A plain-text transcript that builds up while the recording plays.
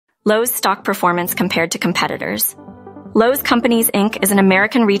Lowe's stock performance compared to competitors. Lowe's Companies, Inc. is an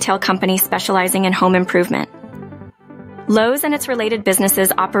American retail company specializing in home improvement. Lowe's and its related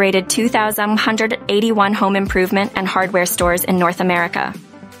businesses operated 2,181 home improvement and hardware stores in North America.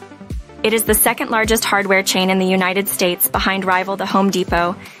 It is the second largest hardware chain in the United States behind rival the Home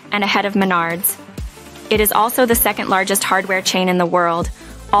Depot and ahead of Menards. It is also the second largest hardware chain in the world,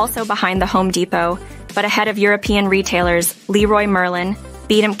 also behind the Home Depot, but ahead of European retailers Leroy Merlin,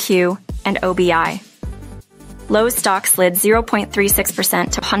 B&Q, and OBI. Lowe's stock slid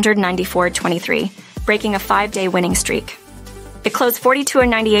 0.36% to $194.23, breaking a 5-day winning streak. It closed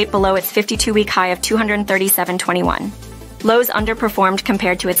 42.98 below its 52-week high of $237.21. Lowe's underperformed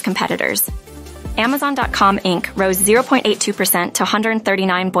compared to its competitors. Amazon.com Inc. rose 0.82% to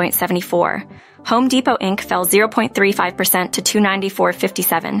 $139.74. Home Depot Inc. fell 0.35% to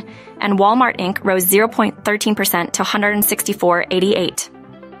 $294.57, and Walmart Inc. rose 0.13% to $164.88.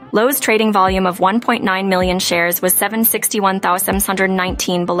 Lowe's trading volume of 1.9 million shares was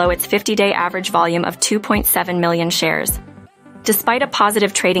 761,719 below its 50-day average volume of 2.7 million shares. Despite a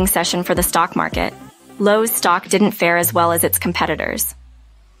positive trading session for the stock market, Lowe's stock didn't fare as well as its competitors.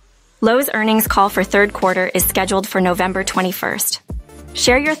 Lowe's earnings call for third quarter is scheduled for November 21st.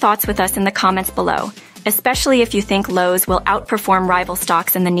 Share your thoughts with us in the comments below, especially if you think Lowe's will outperform rival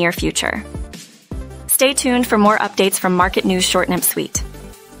stocks in the near future. Stay tuned for more updates from Market News Short and Sweet.